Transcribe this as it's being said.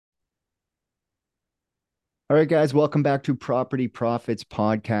All right, guys, welcome back to Property Profits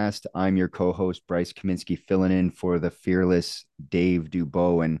Podcast. I'm your co-host, Bryce Kaminsky, filling in for the fearless Dave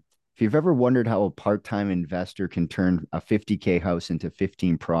Dubow. And if you've ever wondered how a part-time investor can turn a 50K house into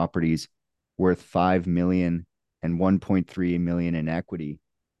 15 properties worth 5 million and 1.3 million in equity,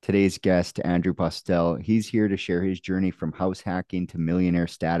 today's guest, Andrew Postell, he's here to share his journey from house hacking to millionaire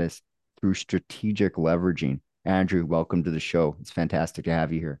status through strategic leveraging. Andrew, welcome to the show. It's fantastic to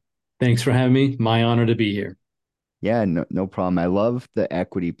have you here. Thanks for having me. My honor to be here. Yeah, no problem. I love the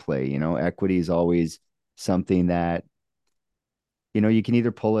equity play. Equity is always something that, you can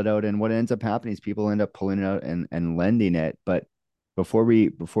either pull it out, and what ends up happening is people end up pulling it out and lending it. But before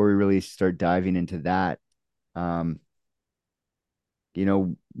we really start diving into that, um, you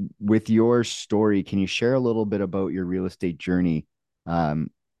know, with your story, can you share a little bit about your real estate journey?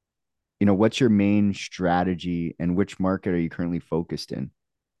 Um, what's your main strategy and which market are you currently focused in?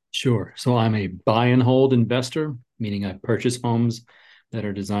 Sure. So I'm a buy and hold investor, meaning I purchase homes that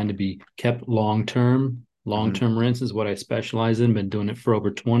are designed to be kept long term. Long Hmm. term rents is what I specialize in. Been doing it for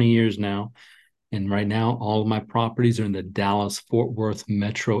over 20 years now. And right now, all of my properties are in the Dallas Fort Worth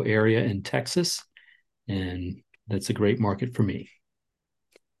metro area in Texas. And that's a great market for me.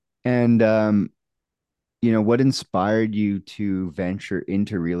 And what inspired you to venture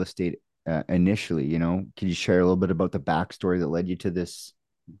into real estate initially? Can you share a little bit about the backstory that led you to this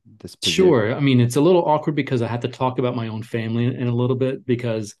position? Sure. I mean, it's a little awkward because I have to talk about my own family in a little bit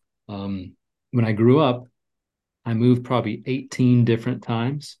because when I grew up, I moved probably 18 different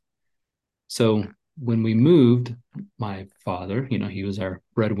times. So when we moved, my father, he was our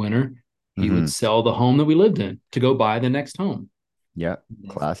breadwinner. He would Hmm. sell the home that we lived in to go buy the next home. Yeah,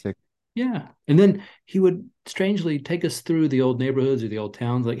 classic. Yeah. And then he would strangely take us through the old neighborhoods or the old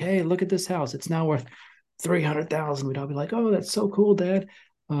towns, like, hey, look at this house. It's now worth 300,000. We'd all be like, oh, that's so cool, Dad.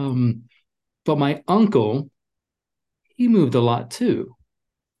 Um, but my uncle, he moved a lot too,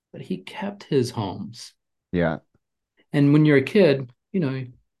 but he kept his homes. Yeah, And when you're a kid,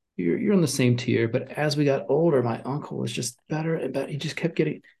 you're on the same tier. But as we got older, my uncle was just better and better. He just kept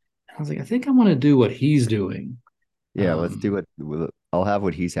getting. I was like, I think I want to do what he's doing. yeah. Let's do it. I'll have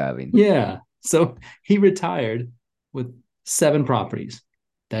what he's having. Yeah. So he retired with 7 properties.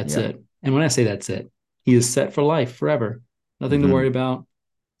 That's Yeah. it. And when I say that's it, he is set for life forever. Nothing to Hmm. worry about.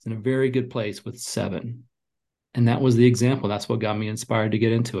 It's in a very good place with 7. And that was the example. That's what got me inspired to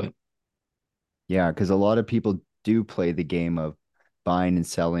get into it. Yeah, because a lot of people do play the game of buying and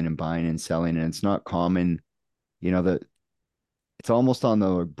selling and buying and selling, and it's not common. That it's almost on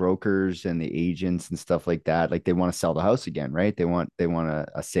the brokers and the agents and stuff like that. Like they want to sell the house again, right? They want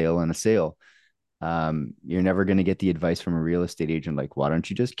a sale and a sale. You're never going to get the advice from a real estate agent like, why don't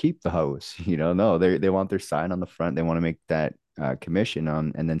you just keep the house? No, they want their sign on the front. They want to make that commission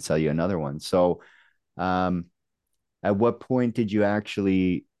on and then sell you another one. So, um, at what point did you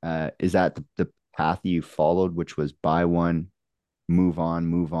actually is that the path you followed, which was buy one, move on,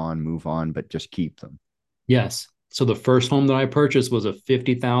 move on, move on, but just keep them? Yes. So the first home that I purchased was a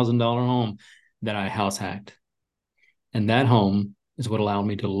 $50,000 home that I house hacked. And that home is what allowed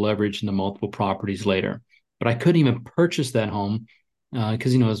me to leverage into multiple properties later. But I couldn't even purchase that home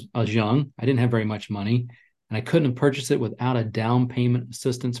because, I was young. I didn't have very much money. And I couldn't have purchased it without a down payment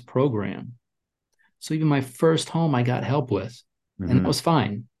assistance program. So even my first home, I got help with. And that Hmm. was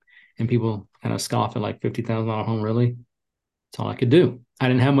fine. And people kind of scoff at like $50,000 home, really? That's all I could do. I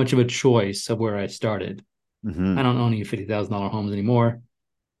didn't have much of a choice of where I started. I Hmm. don't own any $50,000 homes anymore.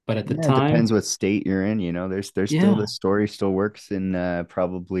 But at the Yeah, it depends time, what state you're in. There's still yeah, this story still works in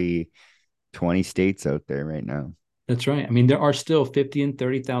probably 20 states out there right now. that's right. I mean, there are still 50 and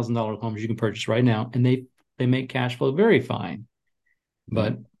 $30,000 homes you can purchase right now, and they make cash flow very fine. Yeah.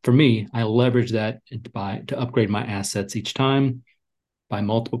 But for me, I leverage that to upgrade my assets each time, buy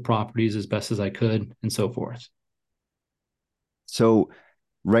multiple properties as best as I could, and so forth. So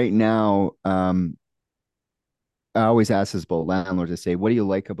right now, I always ask this about landlords. I say, "What do you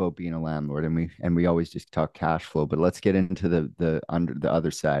like about being a landlord?" And we always just talk cash flow. But let's get into the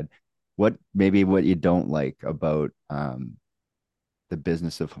other side. What you don't like about the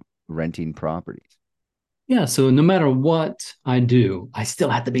business of renting properties? Yeah. So no matter what I do, I still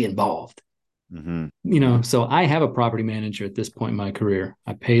have to be involved. Hmm. Hmm. So I have a property manager at this point in my career.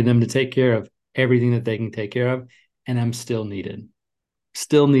 I pay them to take care of everything that they can take care of, and I'm still needed.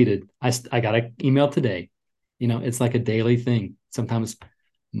 Still needed. I got an email today. It's like a daily thing. Sometimes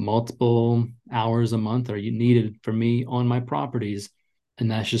multiple hours a month are needed for me on my properties, and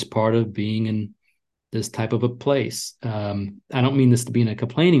that's just part of being in this type of a place. I don't mean this to be in a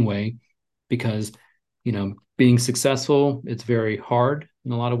complaining way, because being successful, it's very hard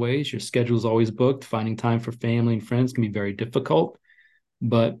in a lot of ways. Your schedule is always booked. Finding time for family and friends can be very difficult,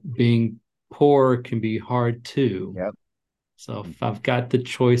 but being poor can be hard too. Yep. So if Mhm. I've got the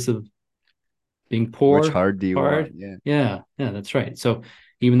choice of being Which poor, hard do you want? hard, Yeah. yeah, that's right. So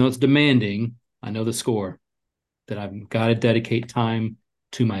even though it's demanding, I know the score that I've got to dedicate time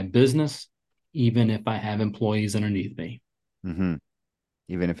to my business, even if I have employees underneath me. Hmm.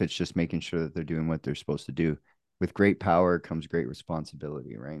 Even if it's just making sure that they're doing what they're supposed to do. With great power comes great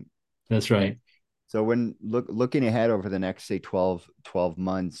responsibility, right? That's right. So when looking ahead over the next, say, 12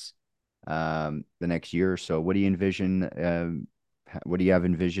 months, the next year or so, what do you envision? What do you have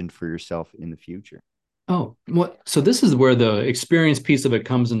envisioned for yourself in the future? Oh, what? So this is where the experience piece of it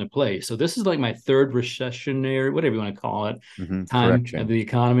comes into play. So this is like my third recessionary, whatever you want to call it, time of Correction. the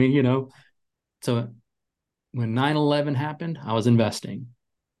economy. So when 9/11 happened, I was investing.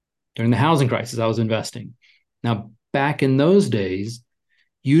 During the housing crisis, I was investing. Now, back in those days,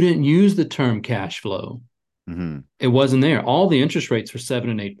 you didn't use the term cash flow. Hmm. It wasn't there. All the interest rates were 7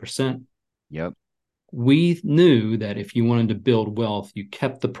 and 8%. Yep. We knew that if you wanted to build wealth, you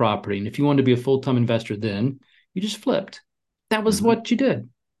kept the property. And if you wanted to be a full-time investor, then you just flipped. That was Hmm. what you did.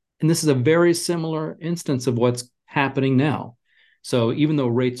 And this is a very similar instance of what's happening now. So even though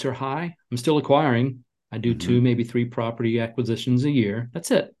rates are high, I'm still acquiring. I do Hmm. two, maybe three property acquisitions a year.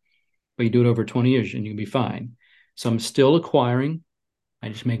 That's it. But you do it over 20 years and you'll be fine. So I'm still acquiring. I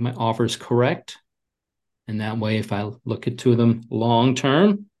just make my offers correct. And that way, if I look at two of them long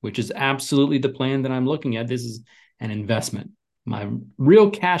term, which is absolutely the plan that I'm looking at, this is an investment. My real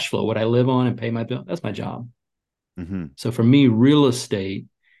cash flow, what I live on and pay my bill, that's my job. Hmm. So for me, real estate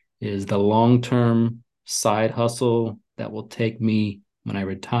is the long term side hustle that will take me when I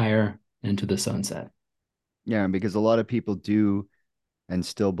retire into the sunset. Yeah, because a lot of people do and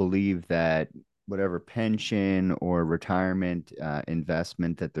still believe that whatever pension or retirement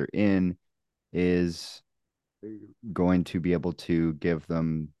investment that they're in is going to be able to give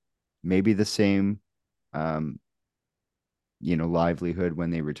them maybe the same, um, livelihood when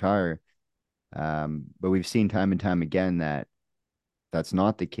they retire. But we've seen time and time again that that's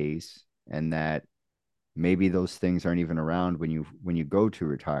not the case, and that maybe those things aren't even around when you go to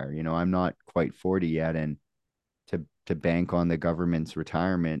retire. I'm not quite 40 yet, and to bank on the government's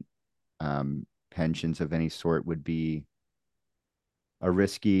retirement pensions of any sort would be a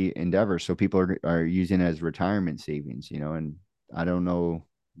risky endeavor. So people are using it as retirement savings, and I don't know.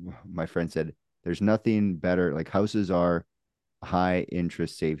 My friend said there's nothing better. Like houses are a high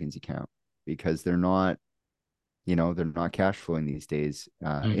interest savings account because they're not cash flowing these days in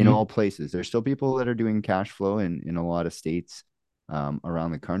Mm-hmm. all places. There's still people that are doing cash flow in a lot of states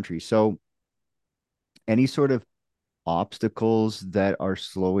around the country. So any sort of obstacles that are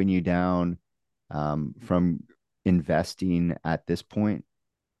slowing you down from investing at this point?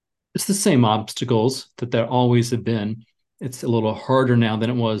 It's the same obstacles that there always have been. It's a little harder now than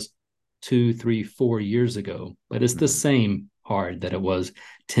it was 2, 3, 4 years ago, but it's the Mhm. same hard that it was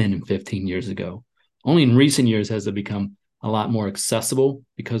 10 and 15 years ago. Only in recent years has it become a lot more accessible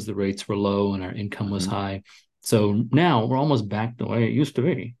because the rates were low and our income was Mhm. high. So now we're almost back the way it used to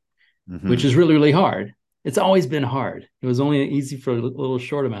be, which Mhm. is really, really hard. It's always been hard. It was only easy for a little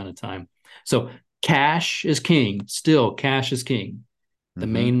short amount of time. So cash is king. Still, cash is king. The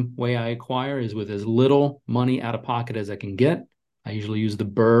Mhm. main way I acquire is with as little money out of pocket as I can get. I usually use the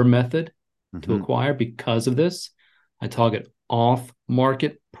Burr method to Mhm. acquire because of this. I target off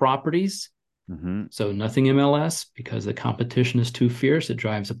market properties. Mhm. So nothing MLS because the competition is too fierce. It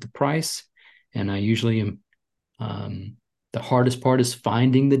drives up the price. And I usually am, the hardest part is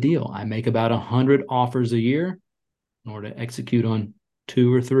finding the deal. I make about 100 offers a year in order to execute on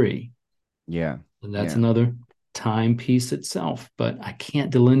two or three. Yeah. And that's Yeah. another time piece itself. But I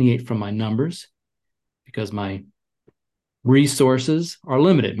can't delineate from my numbers because my resources are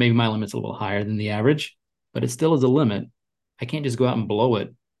limited. Maybe my limit's a little higher than the average, but it still is a limit. I can't just go out and blow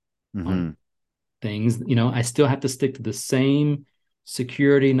it on Mhm. things. I still have to stick to the same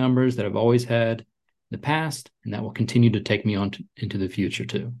security numbers that I've always had in the past, and that will continue to take me into the future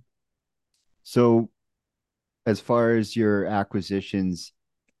too. So as far as your acquisitions,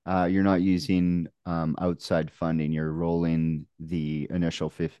 you're not using outside funding. You're rolling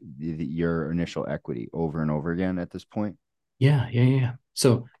your initial equity over and over again at this point. Yeah.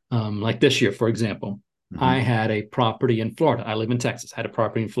 So, like this year, for example, I Hmm. had a property in Florida. I live in Texas. I had a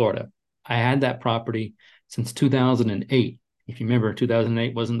property in Florida. I had that property since 2008. If you remember,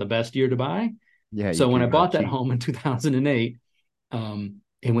 2008 wasn't the best year to buy. Yeah, you So when could I have got bought that cheap. home in 2008,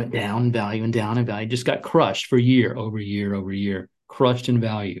 it went down in value and down in value. It just got crushed for year over year over year, crushed in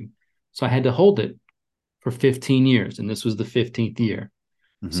value. So I had to hold it for 15 years, and this was the 15th year.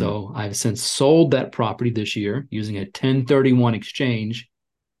 Hmm. So I've since sold that property this year using a 1031 exchange,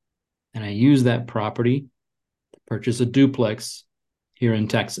 and I used that property to purchase a duplex here in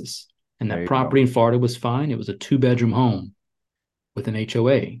Texas. And There that you go. property in Florida was fine. It was a two-bedroom home with an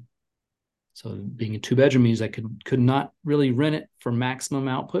HOA. So being a two-bedroom means I could not really rent it for maximum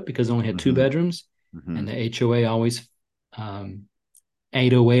output because I only had two Hmm. bedrooms, Hmm. and the HOA always um,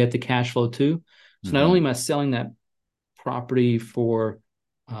 ate away at the cash flow too. So not only Hmm. am I selling that property for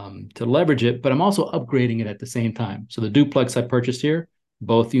to leverage it, but I'm also upgrading it at the same time. So the duplex I purchased here,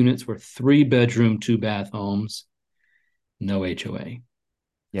 both units were three-bedroom, two-bath homes, no HOA.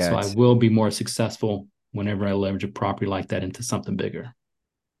 Yeah, So I it's will be more successful whenever I leverage a property like that into something bigger.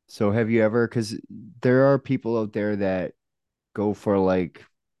 so have you ever, because there are people out there that go for like,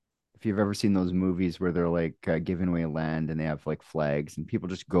 if you've ever seen those movies where they're like giving away land and they have like flags and people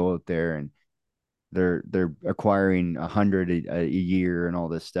just go out there and they're acquiring 100 a year and all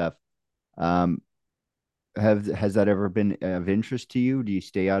this stuff. Um, have has that ever been of interest to you? Do you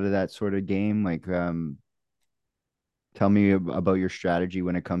stay out of that sort of game? Like, tell me about your strategy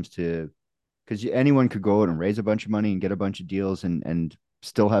when it comes to, because anyone could go out and raise a bunch of money and get a bunch of deals and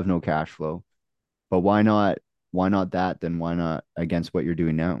still have no cash flow. But why not that? Then why not against what you're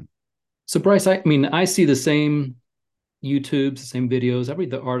doing now? So Bryce, I mean, I see the same YouTubes, the same videos. I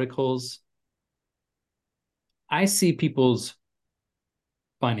read the articles. I see people's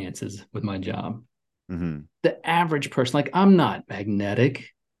finances with my job. Hmm. The average person, like I'm not magnetic.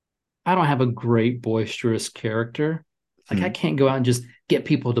 I don't have a great boisterous character. Like I Hmm. can't go out and just get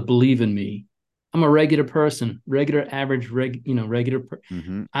people to believe in me. I'm a regular person, regular average regular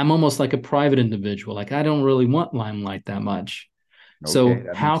Hmm. I'm almost like a private individual. Like I don't really want limelight that much. Okay, So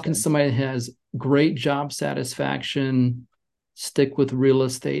that how makes can sense. somebody that has great job satisfaction stick with real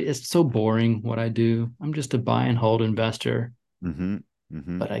estate? It's so boring what I do. I'm just a buy and hold investor, Hmm.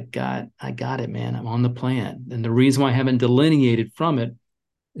 Hmm. but I got it, man. I'm on the plan. And the reason why I haven't delineated from it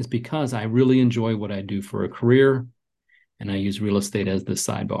is because I really enjoy what I do for a career and I use real estate as the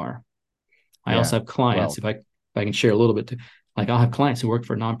sidebar. I Yeah. also have clients, Well. if I can share a little bit too. Like I'll have clients who work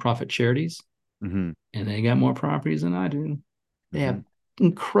for nonprofit charities Hmm. and they got more properties than I do. They have Hmm.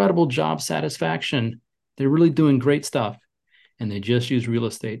 incredible job satisfaction. They're really doing great stuff and they just use real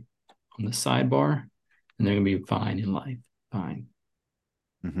estate on the sidebar and they're going to be fine in life. Fine.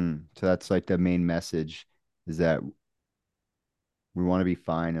 Hmm. So that's like the main message is that we want to be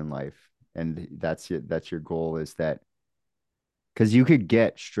fine in life. And that's your goal is that because you could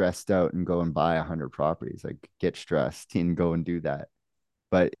get stressed out and go and buy 100 properties, like get stressed and go and do that.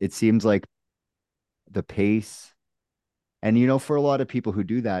 But it seems like the pace, and for a lot of people who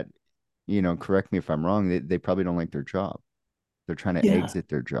do that, correct me if I'm wrong, they probably don't like their job. They're trying to Yeah. exit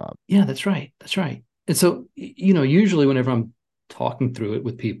their job. Yeah, that's right. That's right. And so, usually whenever I'm talking through it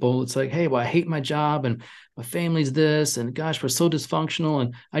with people, it's like, hey, well, I hate my job and my family's this, and gosh, we're so dysfunctional,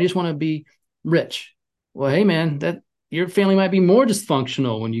 and I just want to be rich. Well, hey, man, that your family might be more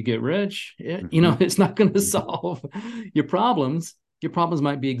dysfunctional when you get rich. Hmm. It's not going to Hmm. solve your problems. Your problems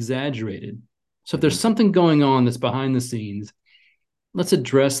might be exaggerated. So if there's Hmm. something going on that's behind the scenes, let's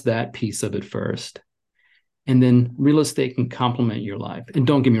address that piece of it first. And then real estate can complement your life. And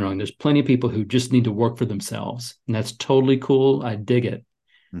don't get me wrong, there's plenty of people who just need to work for themselves. And that's totally cool. I dig it.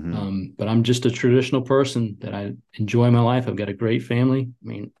 Hmm. But I'm just a traditional person that I enjoy my life. I've got a great family. I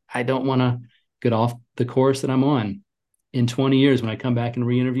mean, I don't want to get off the course that I'm on. In 20 years, when I come back and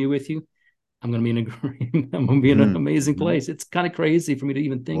re-interview with you, I'm going to be in a great, I'm going to be in an Hmm. amazing Hmm. place. It's kind of crazy for me to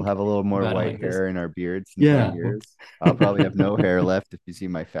even We'll think have a little more about it white like this. hair in our beards in 20 Yeah, years. I'll probably have no hair left if you see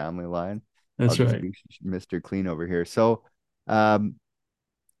my family line. I'll that's just right. be Mr. Clean over here. So, um,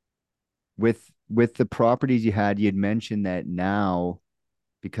 with the properties you had, you'd mentioned that now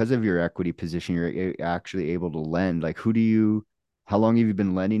because of your equity position, you're actually able to lend. Like, how long have you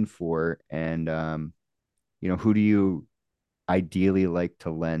been lending for? And, who do you ideally like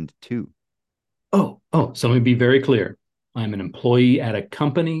to lend to? Oh, so let me be very clear. I'm an employee at a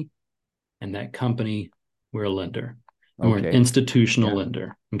company, and that company, we're a lender, and we're an Okay. institutional Yeah.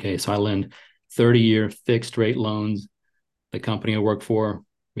 lender. Okay, so I lend 30-year fixed rate loans. The company I work for,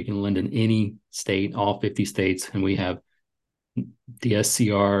 we can lend in any state, all 50 states, and we have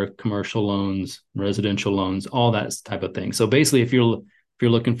DSCR, commercial loans, residential loans, all that type of thing. So basically, if you're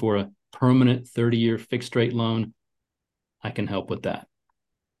looking for a permanent 30-year fixed rate loan, I can help with that.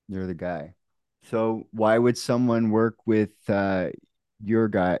 You're the guy. So why would someone work with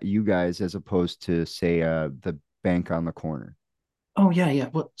you guys as opposed to say the bank on the corner? Oh yeah, yeah.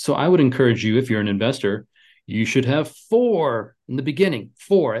 Well, so I would encourage you if you're an investor, you should have four in the beginning,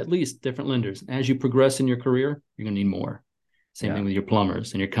 four at least different lenders. As you progress in your career, you're going to need more. Same Yeah. thing with your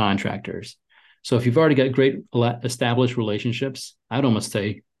plumbers and your contractors. So if you've already got great established relationships, I'd almost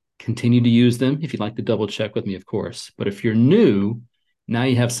say continue to use them if you'd like to double check with me, of course. But if you're new, now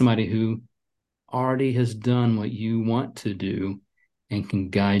you have somebody who already has done what you want to do and can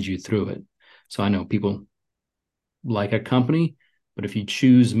guide you through it. So I know people like a company, but if you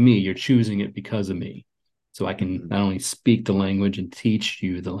choose me, you're choosing it because of me. So I can Mhm. not only speak the language and teach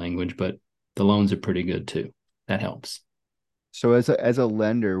you the language, but the loans are pretty good too. That helps. So as a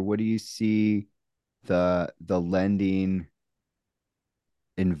lender, what do you see the lending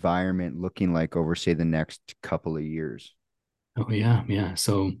environment looking like over, say, the next couple of years? Oh yeah, yeah.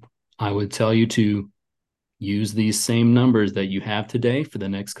 So I would tell you to use these same numbers that you have today for the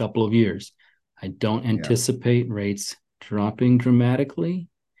next couple of years. I don't Yeah. anticipate rates dropping dramatically.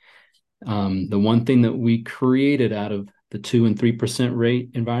 The one thing that we created out of the 2 and 3% rate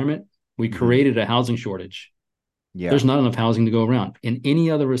environment, we Hmm. created a housing shortage. Yeah. There's not enough housing to go around. In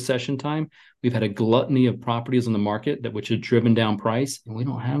any other recession time, we've had a gluttony of properties on the market that which has driven down price, and we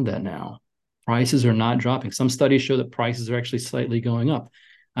don't have that now. Prices are not dropping. Some studies show that prices are actually slightly going up.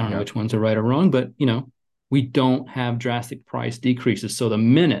 I don't know Yeah. which ones are right or wrong, but we don't have drastic price decreases. So the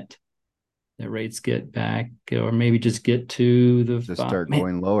minute that rates get back, or maybe just get to the Just start man,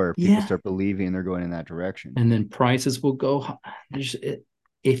 going lower. People yeah, start believing they're going in that direction. and then prices will go.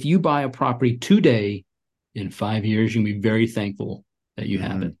 If you buy a property today, in 5 years, you'll be very thankful that you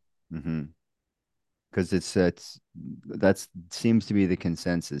have Hmm. it. Hmm. Because it's that's seems to be the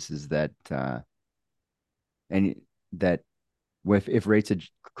consensus is that and that if rates had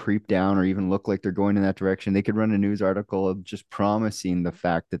creep down or even look like they're going in that direction, they could run a news article of just promising the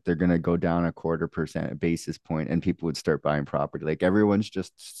fact that they're going to go down a 0.25% basis point and people would start buying property. Like everyone's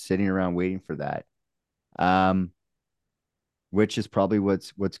just sitting around waiting for that. Um, which is probably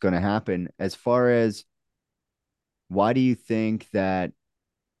what's going to happen. As far as why do you think that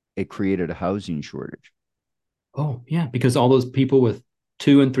it created a housing shortage? Oh, yeah, because all those people with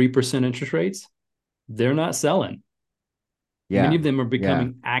 2 and 3% interest rates, they're not selling. Many Yeah. of them are Yeah.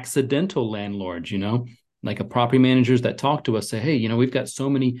 becoming accidental landlords. Like a property managers that talk to us say, hey, we've got so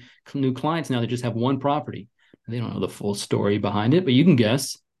many new clients now that just have one property. They don't know the full story behind it, but you can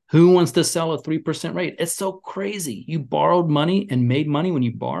guess who wants to sell a 3% rate. It's so crazy. You borrowed money and made money when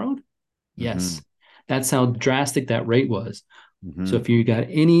you borrowed. Mm-hmm. Yes, that's how drastic that rate was. So Mm-hmm. if you got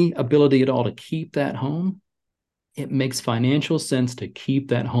any ability at all to keep that home, it makes financial sense to keep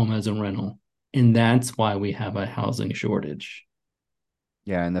that home as a rental. And that's why we have a housing shortage.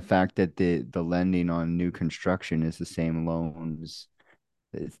 Yeah, and the fact that the lending on new construction is the same loans,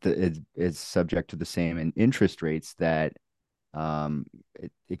 it's subject to the same interest rates that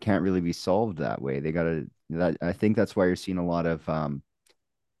it can't really be solved that way. They gotta that I think that's why you're seeing a lot of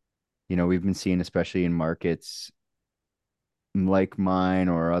we've been seeing especially in markets like mine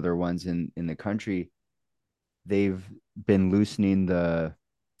or other ones in the country, they've been loosening the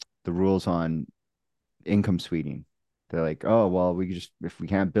rules on income suiting. They're like, oh, well, we just, if we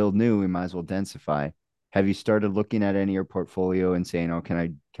can't build new, we might as well densify. Have you started looking at any of your portfolio and saying, oh,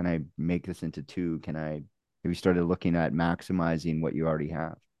 can I make this into two? Have you started looking at maximizing what you already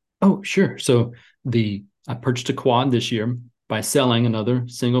have? Oh, sure. So the I purchased a quad this year by selling another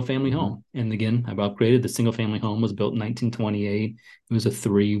single family Mm-hmm. home. And again, I've upgraded. The single family home was built in 1928. It was a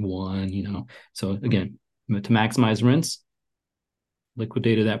 3-1. So again, to maximize rents,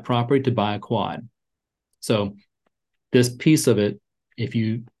 liquidated that property to buy a quad. So this piece of it, if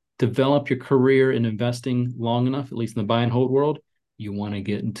you develop your career in investing long enough, at least in the buy and hold world, you want to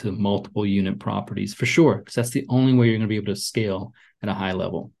get into multiple unit properties for sure, because that's the only way you're going to be able to scale at a high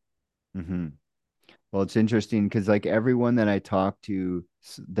level. Mm-hmm. Well, it's interesting because like everyone that I talk to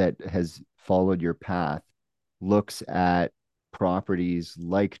that has followed your path looks at properties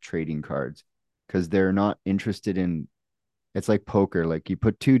like trading cards because they're not interested in it's like poker. Like you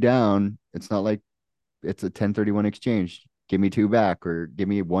put two down, it's not like it's a 1031 exchange. Give me two back or give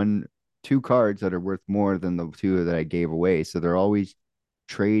me two cards that are worth more than the two that I gave away. So they're always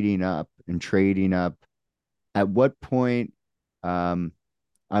trading up and trading up. At what point um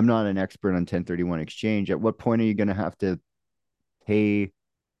I'm not an expert on 1031 exchange. At what point are you going to have to pay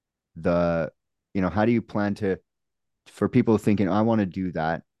the, how do you plan to, for people thinking, I want to do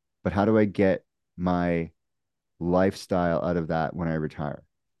that, but how do I get my lifestyle out of that when I retire?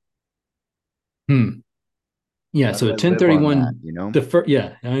 Hmm. Yeah. How So do a I live on that, 1031 defer.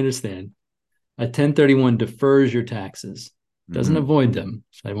 Yeah, I understand. A 1031 defers your taxes, doesn't Mm-hmm. avoid them.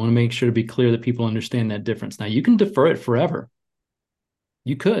 So I want to make sure to be clear that people understand that difference. Now you can defer it forever.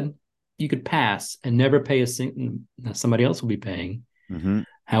 You could. you could pass and never pay a single. Somebody else will be paying. Hmm.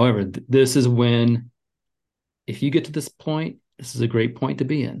 However, this is when, if you get to this point, this is a great point to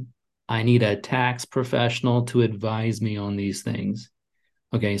be in. I need a tax professional to advise me on these things.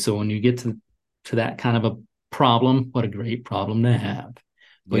 Okay, so when you get to that kind of a problem, what a great problem to have.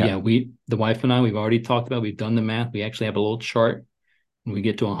 But Yeah. yeah, the wife and I, we've already talked about, we've done the math. We actually have a little chart. When we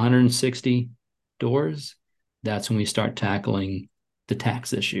get to 160 doors, that's when we start tackling the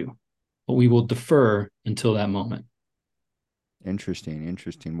tax issue. But we will defer until that moment. Interesting.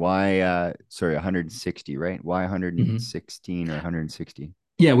 Interesting. Why, sorry, 160, right? Why Mhm. 116 or 160?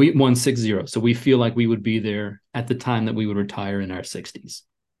 Yeah, we 160. So we feel like we would be there at the time that we would retire in our 60s.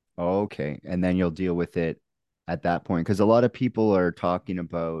 Okay. And then you'll deal with it at that point. Because a lot of people are talking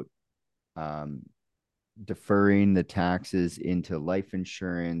about um, deferring the taxes into life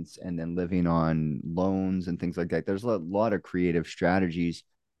insurance and then living on loans and things like that. There's a lot of creative strategies.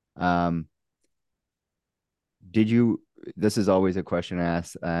 Um, did you, this is always a question I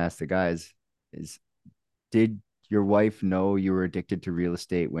ask the guys is, did your wife know you were addicted to real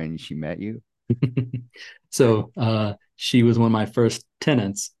estate when she met you? So she was one of my first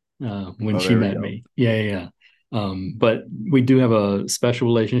tenants when Oh, she there we met go. me. Yeah, yeah, yeah. But we do have a special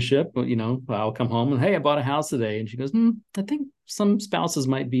relationship. You know, I'll come home and, hey, I bought a house today, and she goes, I think some spouses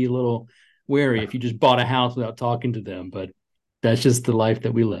might be a little wary if you just bought a house without talking to them. But that's just the life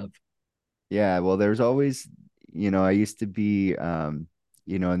that we live. Yeah, well, there's always, I used to be, in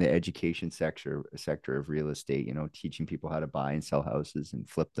the education sector of real estate, teaching people how to buy and sell houses and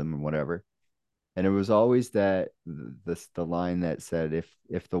flip them and whatever. And it was always the line that said,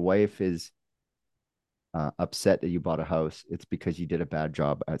 if the wife is upset that you bought a house, it's because you did a bad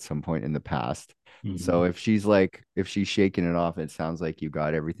job at some point in the past. So Mhm. if she's shaking it off, it sounds like you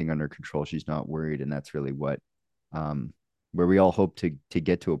got everything under control. She's not worried, and that's really um, where we all hope to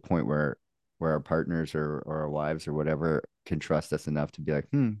get to a point where our partners or our wives or whatever can trust us enough to be like,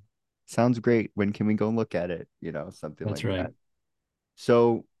 sounds great. When can we go look at it? Something That's like right. that.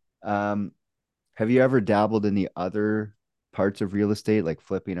 So, um, have you ever dabbled in the other parts of real estate, like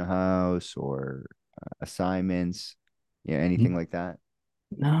flipping a house or assignments, anything like that?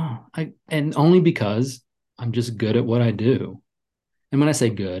 No, I and only because I'm just good at what I do. And when I say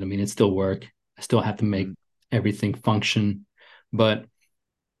good, I mean it's still work. I still have to Hmm. make everything function, but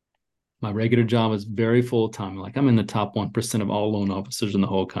my regular job is very full time. Like I'm in the top 1% of all loan officers in the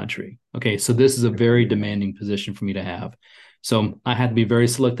whole country. Okay, so this is a Good for very you, man. demanding position for me to have. So I had to be very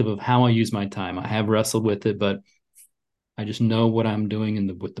selective of how I use my time. I have wrestled with it, but I just know what I'm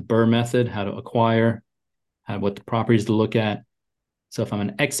doing with the Burr method, how to acquire, what the properties to look at. So if I'm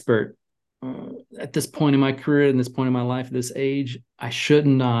an expert at this point in my career, in this point in my life, at this age, I should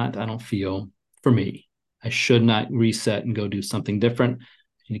not, I don't feel, for me, I should not reset and go do something different.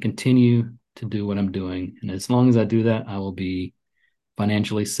 I need to continue to do what I'm doing. And as long as I do that, I will be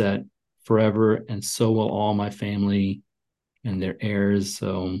financially set forever. And so will all my family and their heirs.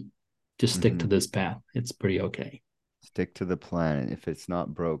 So just stick to Hmm. this path. It's pretty okay. Stick to the plan. If it's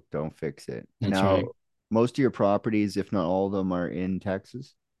not broke, don't fix it. That's Now, right. most of your properties, if not all of them, are in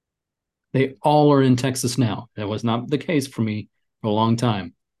Texas. They all are in Texas now. That was not the case for me for a long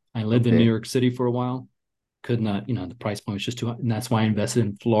time. I lived in New Okay. York City for a while. Could not, the price point was just too high. And that's why I invested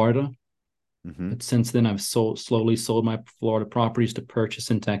in Florida. Hmm. But since then, I've slowly sold my Florida properties to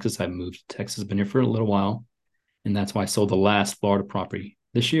purchase in Texas. I've moved to Texas, been here for a little while. And that's why I sold the last Florida property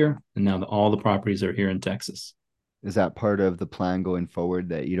this year. And now all the properties are here in Texas. Is that part of the plan going forward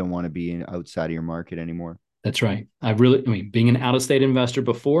that you don't want to be outside of your market anymore? That's right. I mean, being an out of state investor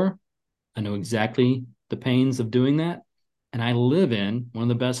before, I know exactly the pains of doing that. And I live in one of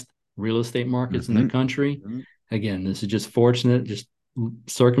the best real estate markets in the Hmm. country. Hmm. Again, this is just fortunate, just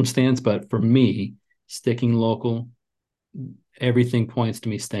circumstance. But for me, sticking local, everything points to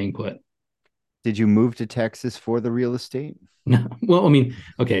me staying put. Did you move to Texas for the real estate? No, well, I mean,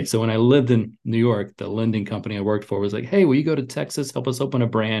 okay. So when I lived in New York, the lending company I worked for was like, "Hey, will you go to Texas? Help us open a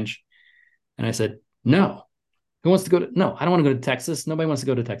branch." And I said, "No, who wants to go to? No, I don't want to go to Texas. Nobody wants to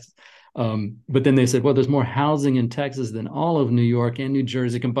go to Texas." But then they said, well, there's more housing in Texas than all of New York and New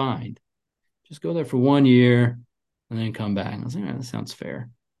Jersey combined. Just go there for 1 year and then come back. And I was like, that sounds fair.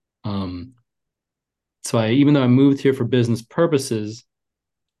 Um, so even though I moved here for business purposes,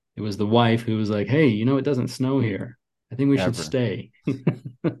 it was the wife who was like, hey, it doesn't snow here. I think we should Ever. stay.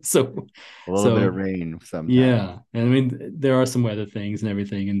 so, A little bit of so rain sometimes. yeah. And I mean, there are some weather things and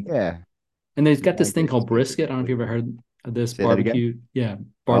everything. Yeah. And they've You got this can't thing get called stupid brisket. I don't know if you weather. ever heard of this Say that again. barbecue. Yeah, Oh,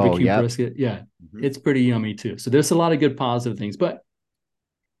 barbecue yep. brisket. Yeah, Hmm. it's pretty yummy too. So there's a lot of good positive things, but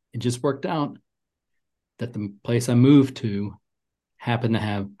it just worked out that the place I moved to happened to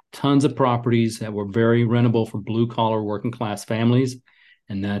have tons of properties that were very rentable for blue collar working class families.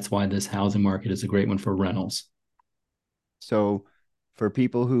 And that's why this housing market is a great one for rentals. So for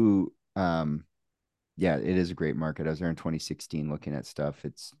people who, yeah, it is a great market. I was there in 2016 looking at stuff.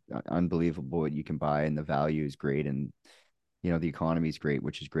 It's unbelievable what you can buy, and the value is great. And, the economy is great,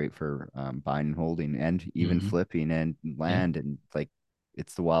 which is great for buying and holding and even Mm-hmm. flipping and Yeah. land. And like,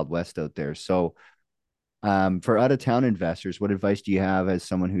 it's the Wild West out there. So, for out of town investors, what advice do you have as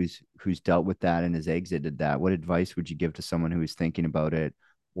someone who's dealt with that and has exited that? What advice would you give to someone who is thinking about it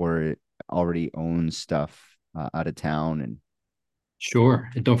or already owns stuff out of town? And Sure.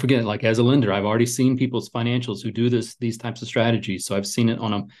 And don't forget, like as a lender, I've already seen people's financials who do these types of strategies. So I've seen it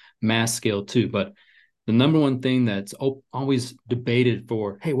on a mass scale too. But the number one thing that's always debated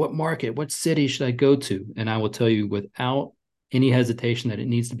for, hey, what market, what city should I go to? And I will tell you without any hesitation that it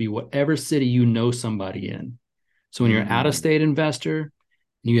needs to be whatever city you know somebody in. So when you're out of mm, state investor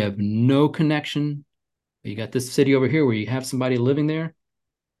and you have no connection, you got this city over here where you have somebody living there,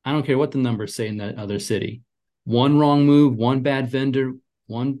 I don't care what the numbers say in that other city. One wrong move, one bad vendor,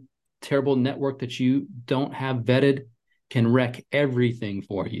 one terrible network that you don't have vetted can wreck everything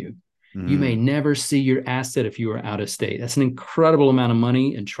for you. You may mm, never see your asset if you are out of state. That's an incredible amount of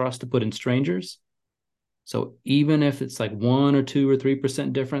money and trust to put in strangers. So even if it's like 1 or 2 or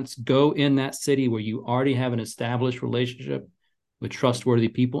 3% difference, go in that city where you already have an established relationship with trustworthy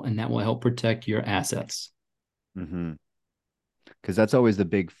people, and that will help protect your assets. mm-hmm. Because that's always the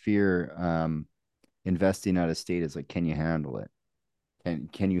big fear. Investing out of state is like, can you handle it?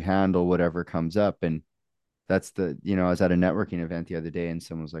 Can you handle whatever comes up? And that's I was at a networking event the other day and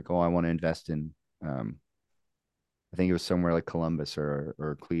someone was like, oh, I want to invest in, um, I think it was somewhere like Columbus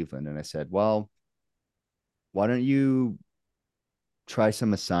or Cleveland. And I said, well, why don't you try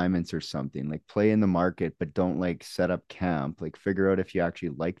some assignments or something, like play in the market, but don't like set up camp, like figure out if you actually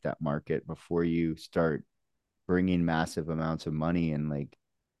like that market before you start bringing massive amounts of money and like,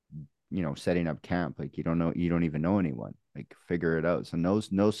 setting up camp. Like you don't even know anyone, like figure it out. So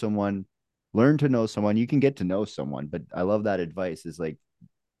know someone, learn to know someone. You can get to know someone, but I love that advice is like,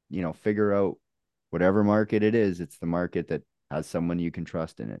 figure out whatever market it is, it's the market that has someone you can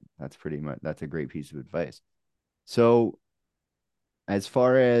trust in it. That's a great piece of advice. So as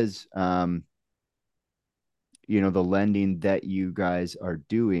far as the lending that you guys are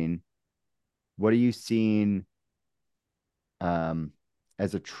doing, what are you seeing um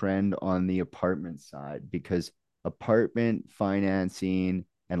as a trend on the apartment side? Because apartment financing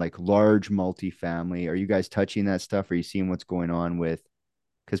and like large multifamily, are you guys touching that stuff? Are you seeing what's going on with,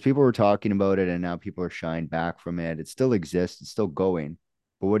 because people were talking about it and now people are shying back from it. It still exists, it's still going.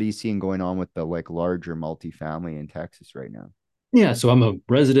 But what are you seeing going on with the like larger multifamily in Texas right now? Yeah, so I'm a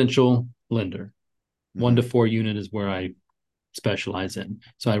residential lender. One Mm-hmm. to four unit is where I specialize in.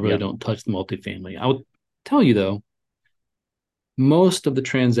 So I really Yeah. don't touch the multifamily. I would tell you though, most of the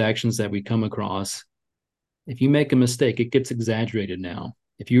transactions that we come across, if you make a mistake, it gets exaggerated now.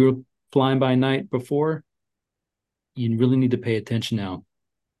 If you were flying by night before, you really need to pay attention now.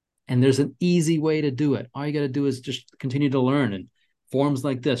 And there's an easy way to do it. All you got to do is just continue to learn and forums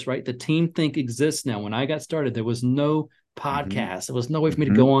like this, right? The team think exists now. When I got started, there was no Mm-hmm. podcast. There was no way for me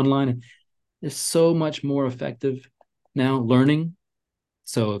to Mm-hmm. go online. And it's so much more effective now learning.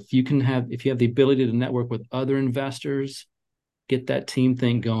 So if you have the ability to network with other investors, get that team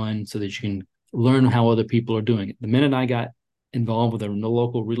thing going so that you can learn how other people are doing it. The minute I got involved with a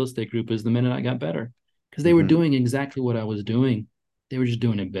local real estate group is the minute I got better because they were Mm-hmm. doing exactly what I was doing. They were just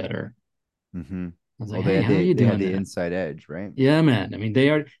doing it better. Mm-hmm. I was like, Well, hey, how are you they had doing the that? inside edge, right? Yeah, man. I mean, they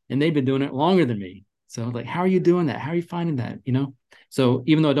are, and they've been doing it longer than me. So like, how are you doing that? How are you finding that? So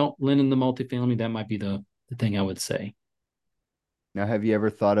even though I don't lend in the multifamily, that might be the thing I would say. Now, have you ever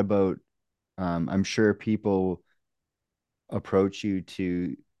thought about, I'm sure people approach you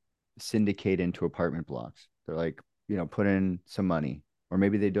to syndicate into apartment blocks. They're like, put in some money, or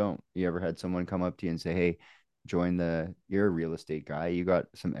maybe they don't. You ever had someone come up to you and say, hey, you're a real estate guy, you got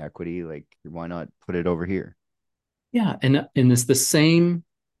some equity, like, why not put it over here? Yeah, and it's the same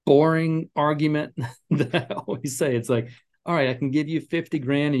boring argument that I always say. It's like, all right, I can give you 50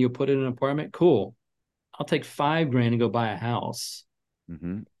 grand and you'll put it in an apartment. Cool. I'll take 5 grand and go buy a house.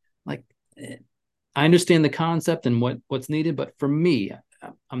 Mm-hmm. Like, I understand the concept and what's needed, but for me,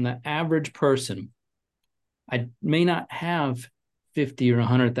 I'm the average person. I may not have 50 or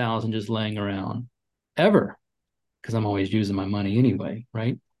 100,000 just laying around ever because I'm always using my money anyway,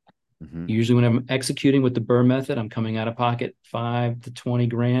 right? Mm-hmm. Usually, when I'm executing with the Burr method, I'm coming out of pocket 5 to 20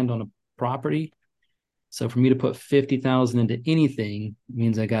 grand on a property. So for me to put 50,000 into anything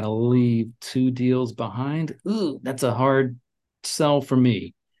means I got to leave 2 deals behind. Ooh, that's a hard sell for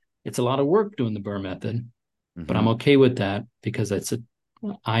me. It's a lot of work doing the Burr method, but I'm Mm-hmm. okay with that because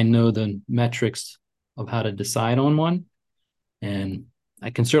I know the metrics of how to decide on one. And I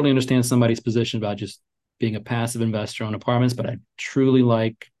can certainly understand somebody's position about just being a passive investor on apartments, but I truly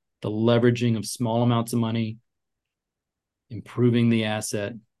like the leveraging of small amounts of money, improving the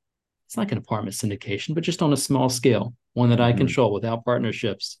asset. It's like an apartment syndication, but just on a small scale, one that I Mm-hmm. control without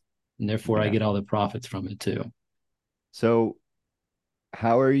partnerships. And therefore, I Yeah. get all the profits from it too. So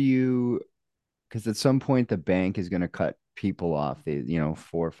how are you? Because at some point the bank is going to cut people off. They,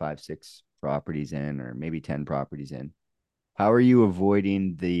 four, five, six properties in, or maybe 10 properties in. How are you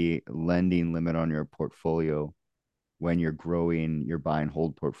avoiding the lending limit on your portfolio when you're growing your buy and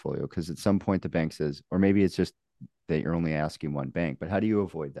hold portfolio? Because at some point the bank says, or maybe it's just that you're only asking one bank, but how do you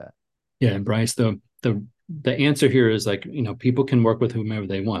avoid that? Yeah, and Bryce, the answer here is like, people can work with whomever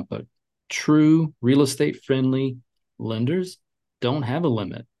they want, but true real estate friendly lenders don't have a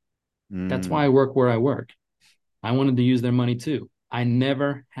limit. That's why I Mm, work where I work. I wanted to use their money too. I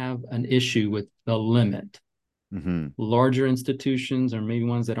never have an issue with the limit. mm-hmm. Larger institutions or maybe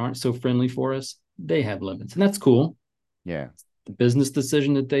ones that aren't so friendly for us, they have limits. And that's cool. Yeah. The business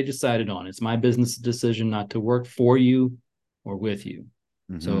decision that they decided on. It's my business decision not to work for you or with you.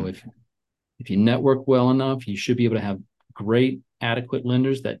 So Mm-hmm. if you network well enough, you should be able to have great, adequate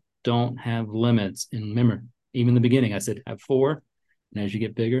lenders that don't have limits. And remember, even in the beginning, I said have four. And as you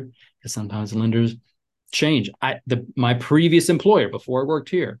get bigger, because sometimes lenders change. My previous employer before I worked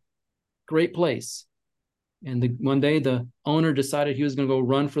here, great place. And one day the owner decided he was going to go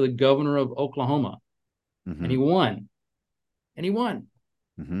run for the governor of Oklahoma, and Mm-hmm. he won. And he won.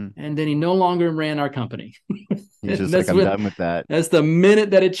 Mm-hmm. And then he no longer ran our company. He's And just like, I'm done with that. that's the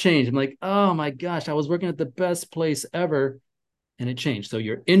minute that it changed. I'm like, oh my gosh, I was working at the best place ever, and it changed. So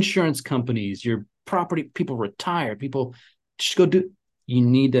your insurance companies, your property people retire, people just go do. You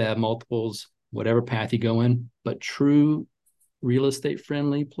need to have multiples, whatever path you go in. But true real estate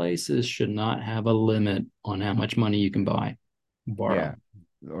friendly places should not have a limit on how much money you can Yeah. borrow.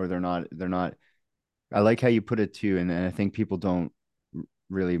 Or they're not. I like how you put it too. And I think people don't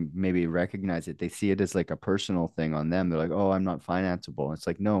really maybe recognize it. They see it as like a personal thing on them. They're like, oh, I'm not financeable. It's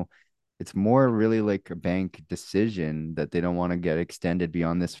like, no, it's more really like a bank decision that they don't want to get extended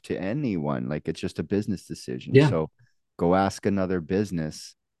beyond this to anyone. Like it's just a business decision. Yeah. So go ask another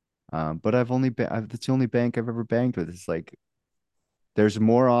business. But that's the only bank I've ever banked with. It's like there's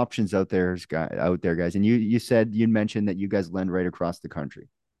more options out there, guys. And you said you mentioned that you guys lend right across the country.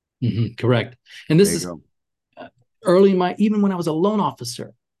 Correct. And There this you is go. early in even when I was a loan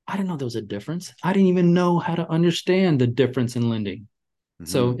officer, I didn't know there was a difference. I didn't even know how to understand the difference in lending. Mm-hmm.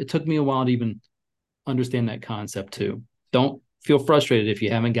 So it took me a while to even understand that concept too. Don't feel frustrated if you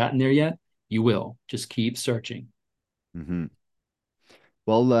haven't gotten there yet. You will. Just keep searching. Mm-hmm.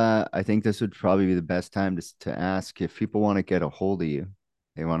 Well, I think this would probably be the best time to ask if people want to get a hold of you.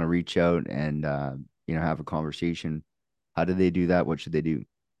 They want to reach out and have a conversation. How do they do that? What should they do?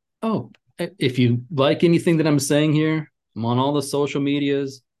 Oh, if you like anything that I'm saying here, I'm on all the social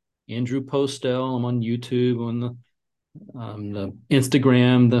medias. Andrew Postell. I'm on YouTube, on the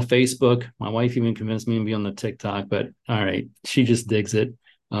Instagram, the Facebook. My wife even convinced me to be on the TikTok, but all right, she just digs it.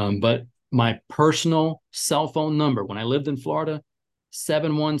 But my personal cell phone number when I lived in Florida,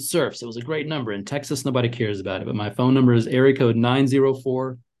 71 surfs. It was a great number. In Texas, nobody cares about it, but my phone number is area code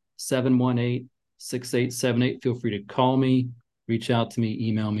 904-718-6878. Feel free to call me, reach out to me,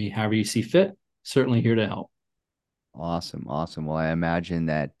 email me, however you see fit. Certainly here to help. Awesome, awesome. Well, I imagine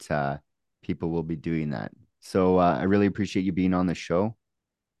that people will be doing that. So I really appreciate you being on the show.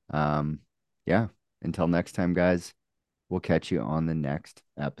 Um, yeah. Until next time, guys. We'll catch you on the next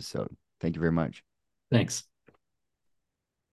episode. Thank you very much. Thanks.